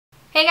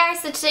Hey guys,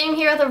 so today I'm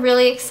here with a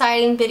really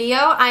exciting video.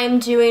 I am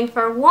doing,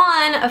 for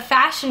one, a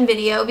fashion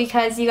video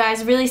because you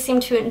guys really seem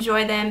to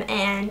enjoy them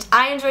and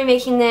I enjoy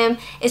making them.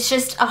 It's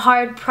just a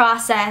hard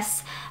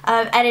process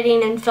of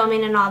editing and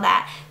filming and all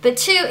that. But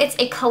two, it's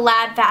a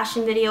collab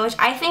fashion video, which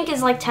I think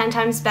is like 10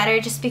 times better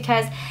just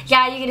because,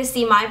 yeah, you get to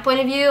see my point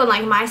of view and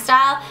like my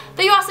style,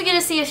 but you also get to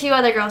see a few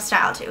other girls'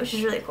 style too, which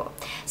is really cool.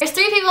 There's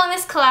 3 people in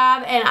this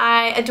collab and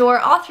I adore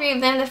all 3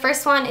 of them. The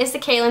first one is the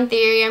Canon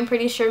Theory. I'm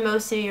pretty sure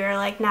most of you are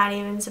like not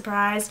even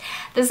surprised.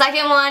 The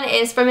second one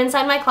is from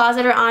Inside My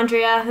Closet, or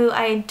Andrea, who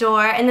I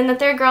adore. And then the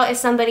third girl is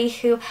somebody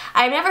who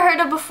I've never heard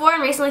of before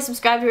and recently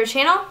subscribed to her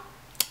channel.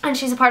 And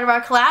she's a part of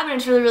our collab, and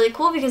it's really, really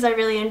cool because I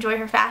really enjoy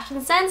her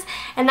fashion sense.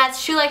 And that's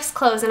She Likes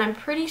Clothes, and I'm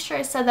pretty sure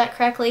I said that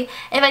correctly.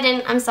 If I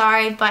didn't, I'm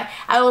sorry, but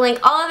I will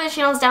link all of their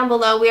channels down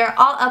below. We are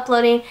all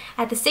uploading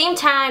at the same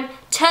time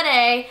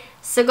today,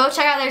 so go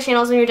check out their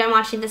channels when you're done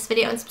watching this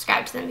video and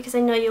subscribe to them because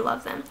I know you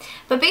love them.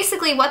 But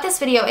basically what this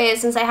video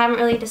is, since I haven't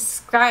really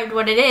described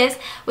what it is,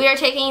 we are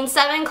taking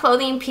 7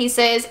 clothing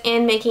pieces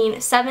and making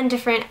 7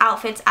 different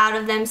outfits out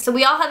of them. So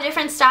we all have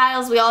different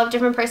styles, we all have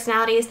different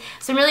personalities,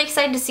 so I'm really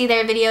excited to see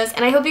their videos,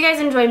 and I hope you guys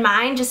enjoyed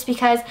mine just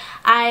because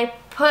I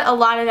put a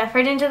lot of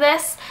effort into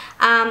this.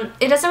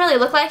 It doesn't really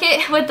look like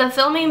it with the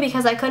filming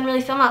because I couldn't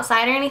really film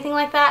outside or anything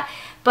like that,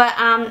 but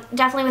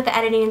definitely with the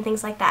editing and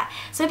things like that.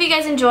 So if you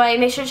guys enjoy,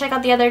 make sure to check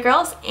out the other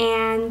girls,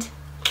 and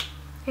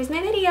here's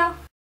my video.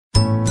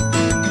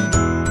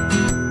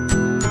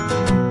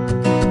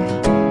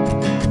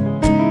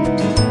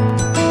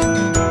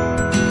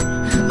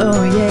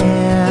 Oh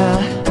yeah,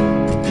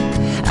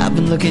 I've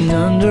been looking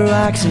under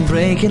rocks and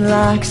breaking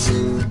locks,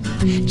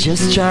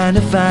 just trying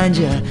to find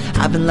you.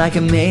 I've been like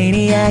a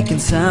maniac,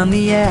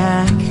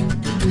 insomniac,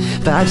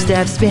 5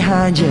 steps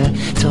behind you.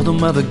 Told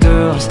them other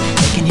girls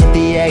they can hit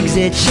the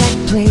exit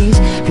check, please,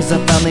 cause I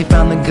finally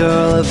found the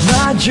girl of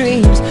my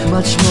dreams.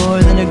 Much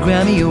more than a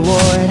Grammy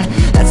award,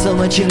 that's how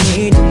much you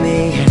mean to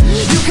me.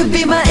 You could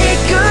be my it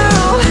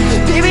girl,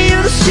 baby,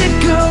 you're the shit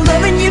girl.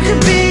 Loving you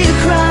could be a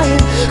crime,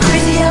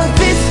 crazy how it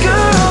fits,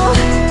 girl.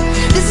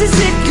 This is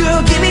it,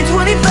 girl, give me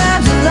 25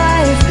 to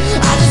life.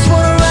 I just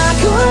wanna rock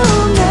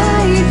all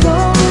night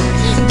long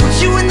and put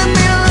you in the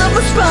middle of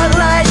a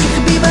spotlight. You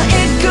could be my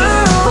it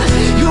girl,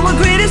 you're my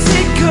greatest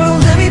hit, girl.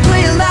 Let me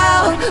play it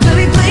loud, let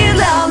me play it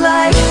loud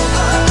like.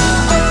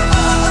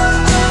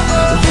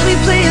 Let me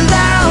play it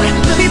loud,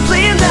 let me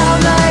play it loud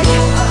like.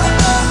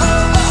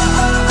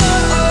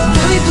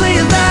 Let me play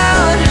it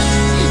loud.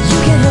 You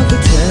can't help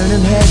but turn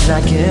them heads,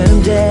 I get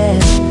them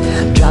dead,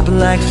 dropping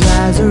like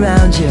flies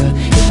around you.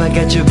 If I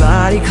got your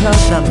body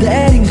close, I'm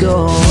letting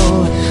go.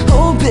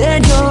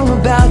 Hoping you're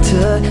about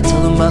to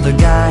tell them other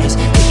guys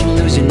they can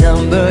lose your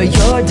number,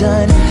 you're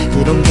done.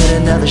 They don't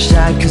get another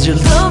shot cause you're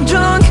love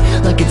drunk,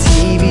 like a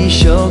TV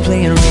show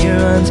playing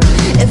reruns.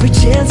 Every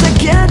chance I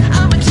get,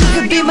 you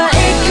could be my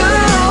it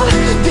girl,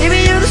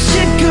 baby, you're the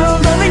shit, girl.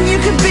 Loving you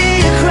could be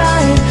a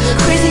crime,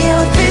 crazy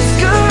how it fits,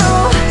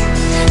 girl.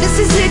 This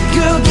is it,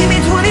 girl, give me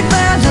 25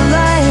 to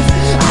life.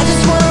 I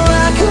just wanna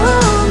rock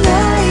all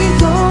night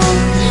long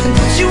and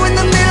put you in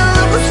the middle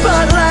of a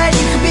spotlight.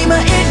 You could be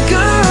my it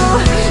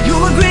girl, you're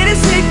my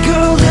greatest hit,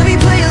 girl. Let me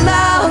play it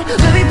loud,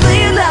 let me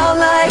play it loud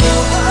like.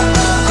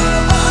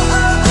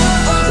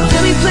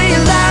 Let me play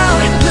it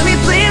loud, let me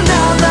play it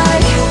loud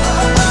like.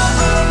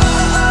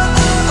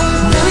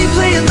 Let me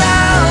play it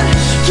loud.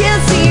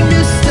 Can't seem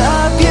to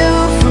stop you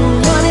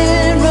from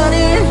running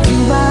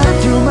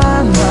through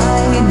my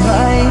mind.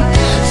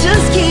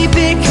 Just keep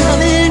it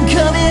coming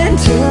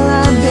till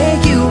I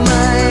make you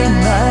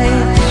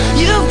mine.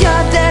 You've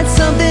got that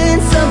something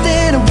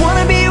I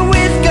wanna be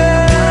with,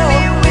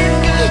 girl.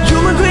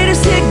 You're my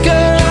greatest hit,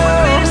 girl.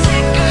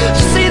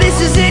 Just say this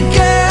is it,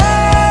 girl.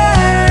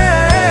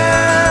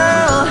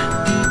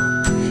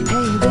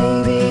 Hey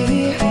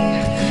baby,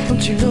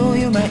 don't you know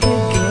you're my it girl?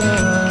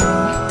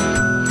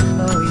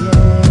 Oh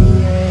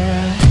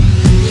yeah.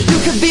 You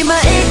could be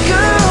my it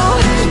girl,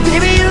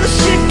 baby, you're the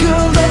shit,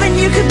 girl. Loving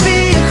you could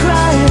be a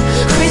crime,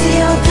 crazy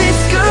how it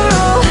fits,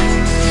 girl.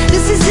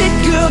 This is it,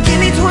 girl, give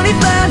me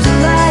 25 to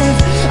life.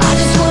 I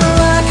just wanna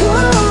rock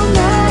all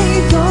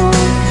night long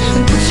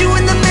and put you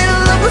in the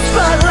middle of a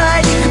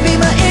spotlight. You could be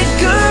my it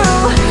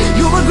girl,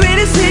 you're my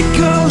greatest hit,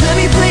 girl. Let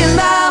me play it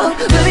loud,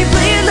 let me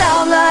play it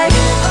loud like.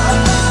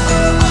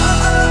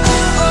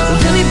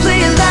 Let me play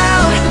it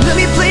loud, let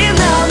me play it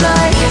loud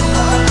like.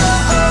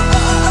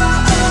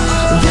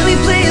 Let me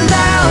play it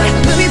loud,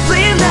 let me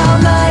play it loud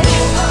like.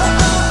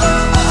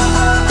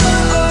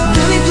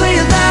 Let me play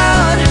it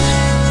loud.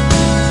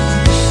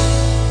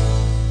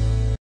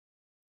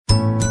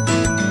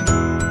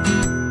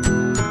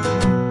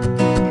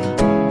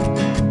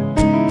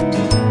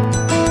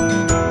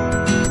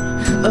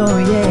 Oh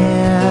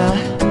yeah,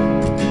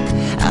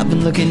 I've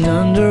been looking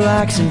under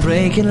rocks and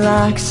breaking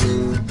locks,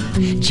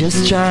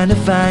 just trying to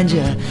find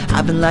you.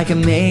 I've been like a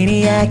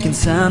maniac,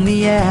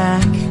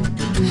 insomniac,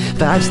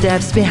 5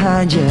 steps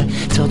behind you.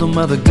 Tell them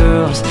other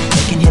girls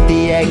they can hit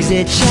the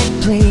exit check,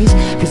 please.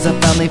 Cause I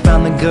finally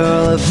found the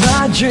girl of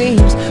my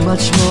dreams.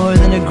 Much more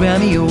than a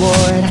Grammy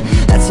award,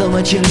 that's how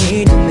much you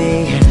mean to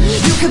me.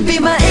 You could be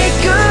my it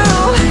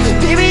girl,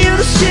 baby you're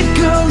the shit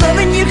girl.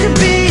 Loving you could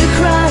be a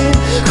crime.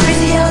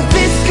 Crazy how it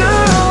fits,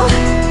 girl.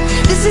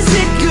 This is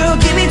it, girl,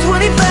 give me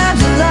 25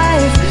 to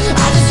life.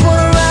 I just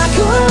wanna rock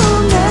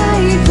all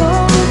night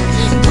long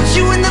and put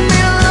you in the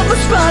middle of a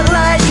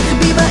spotlight. You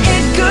could be my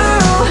it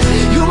girl,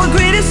 you're my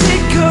greatest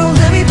hit, girl.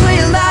 Let me play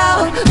it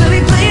loud, let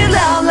me play it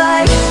loud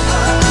like.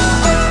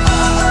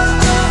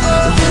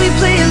 Let me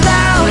play it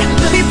loud,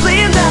 let me play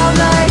it loud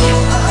like.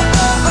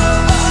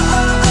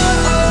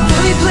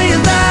 Let me play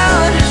it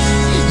loud.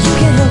 You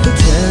can't help but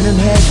turn them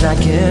heads like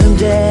I'm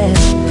dead,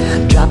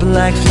 dropping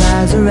like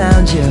flies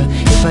around you.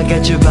 If I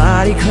got your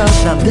body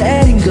close, I'm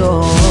letting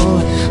go.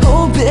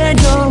 Oh, bet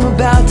you're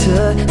about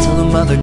to tell them other